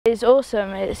It's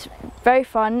awesome, it's very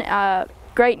fun,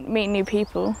 great meeting new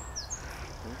people.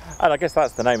 And I guess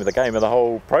that's the name of the game of the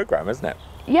whole programme, isn't it?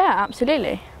 Yeah,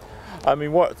 absolutely. I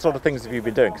mean, what sort of things have you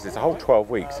been doing? Because it's a whole 12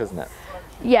 weeks, isn't it?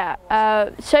 Yeah,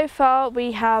 so far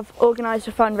we have organised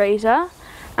a fundraiser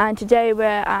and today we're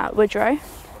at Woodrow.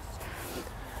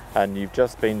 And you've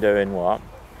just been doing what?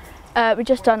 We've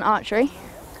just done archery.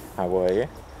 How were you?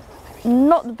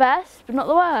 Not the best, but not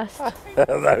the worst.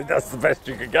 That's the best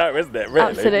you can go, isn't it,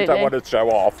 really? Absolutely. You don't want to show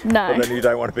off, No. but then you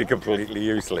don't want to be completely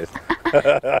useless.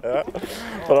 But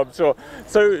I'm sure.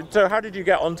 So how did you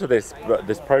get onto this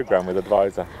programme with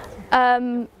Advisor?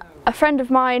 A friend of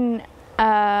mine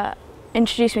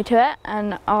introduced me to it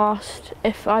and asked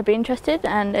if I'd be interested,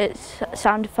 and it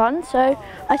sounded fun, so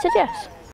I said yes.